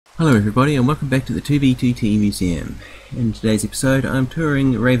Hello everybody and welcome back to the 2v2T Museum. In today's episode I'm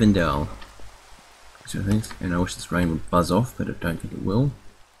touring Ravendel. And I wish this rain would buzz off, but I don't think it will.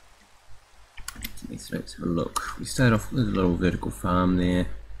 Let's have a look. We start off with a little vertical farm there.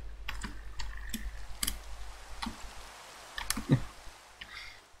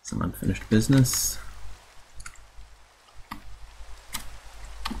 Some unfinished business.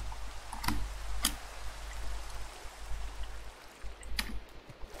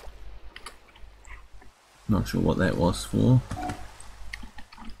 Not sure what that was for.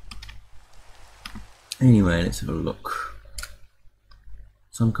 Anyway, let's have a look.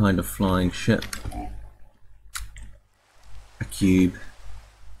 Some kind of flying ship. A cube.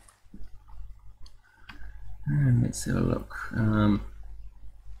 And let's have a look.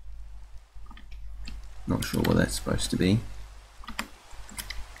 Not sure what that's supposed to be.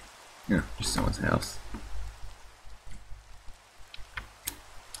 Yeah, just someone's house.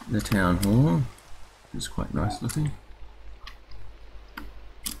 The town hall. It's quite nice looking.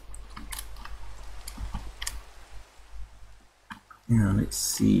 Now let's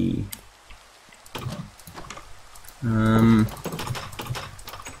see.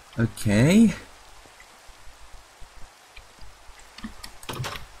 Okay.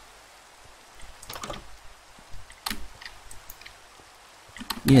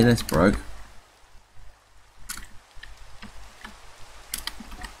 Yeah, that's broke.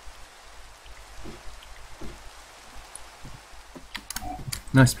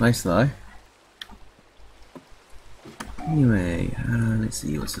 Nice place though. Anyway, let's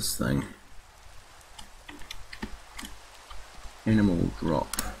see, what's this thing? Animal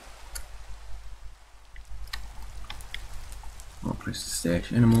drop. I'll press the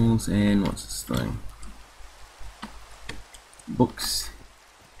stash animals, and what's this thing? Books.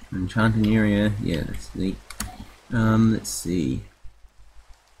 Enchanting area, yeah, that's neat. Let's see.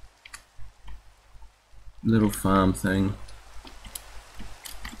 Little farm thing.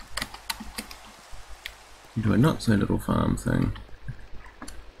 Into a not so little farm thing.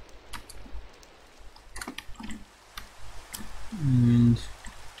 And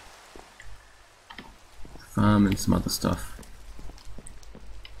farm and some other stuff.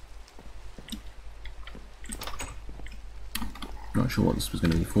 Not sure what this was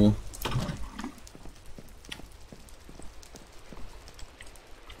going to be for.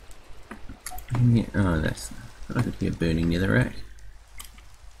 Yeah, oh, that's that could be a burning netherrack.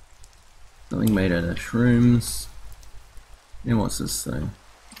 Something made out of shrooms. And what's this thing?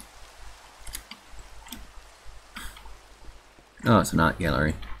 Oh, it's an art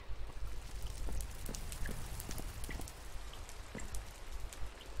gallery.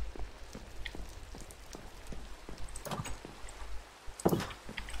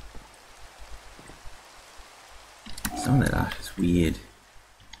 Some of that art is weird.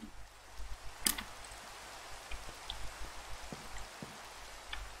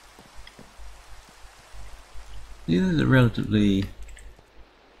 This is a relatively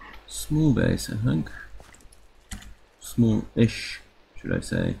small base, I think. Small-ish, should I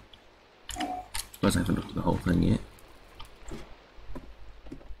say. Suppose I haven't looked at the whole thing yet.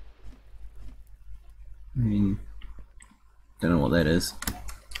 I mean, don't know what that is.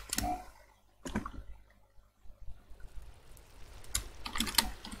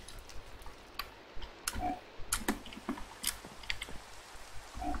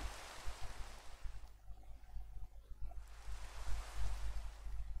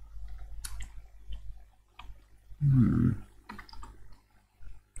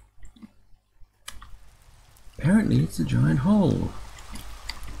 Apparently it's a giant hole.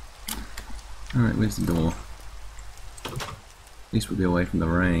 Alright, where's the door? At least we'll be away from the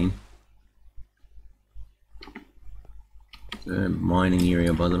rain. It's a mining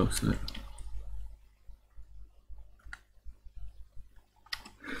area by the looks of it.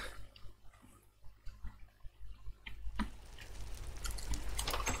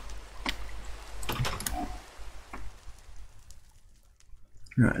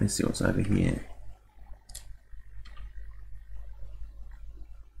 Right, let's see what's over here.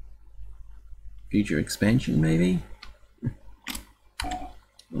 Future expansion, maybe? Oh,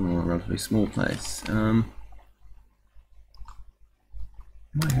 a relatively small place. Might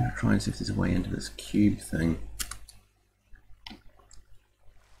have to try and see if there's a way into this cube thing.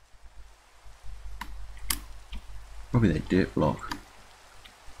 Probably that dirt block.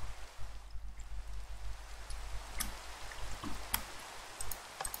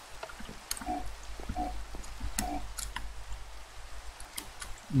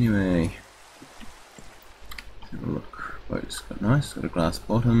 Anyway, let's have a look. Boat's got nice, got a glass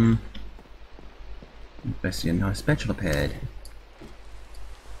bottom. Basically a nice spatula pad.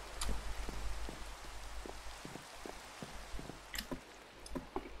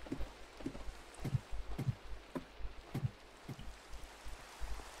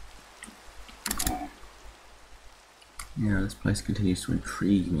 Yeah, this place continues to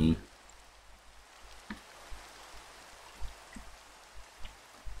intrigue me.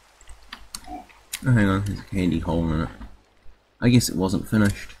 Oh, hang on, there's a candy hole in it. I guess it wasn't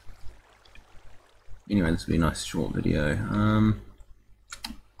finished. Anyway, this will be a nice short video.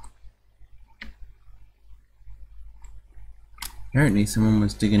 Apparently someone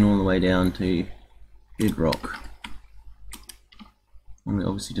was digging all the way down to bedrock. And they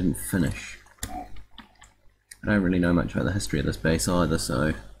obviously didn't finish. I don't really know much about the history of this base either,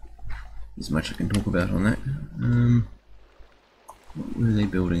 so there's much I can talk about on that. What were they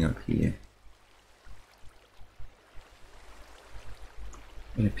building up here?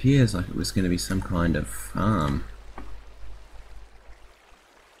 It appears like it was going to be some kind of farm.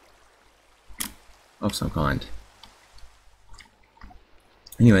 Of some kind.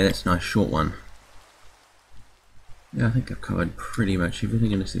 Anyway, that's a nice short one. Yeah, I think I've covered pretty much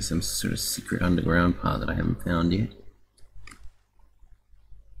everything, unless there's some sort of secret underground part that I haven't found yet.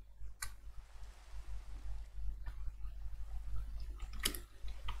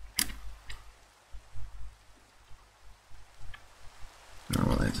 I don't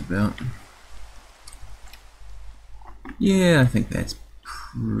know what that's about. Yeah, I think that's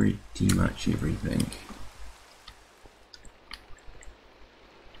pretty much everything.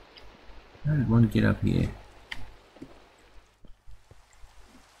 How did one get up here?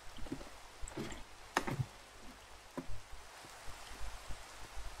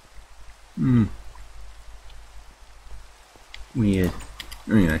 Weird.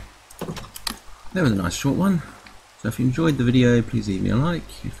 Anyway, that was a nice short one. So if you enjoyed the video, please leave me a like.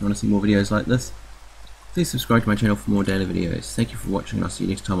 If you want to see more videos like this, please subscribe to my channel for more daily videos. Thank you for watching, and I'll see you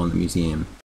next time on the museum.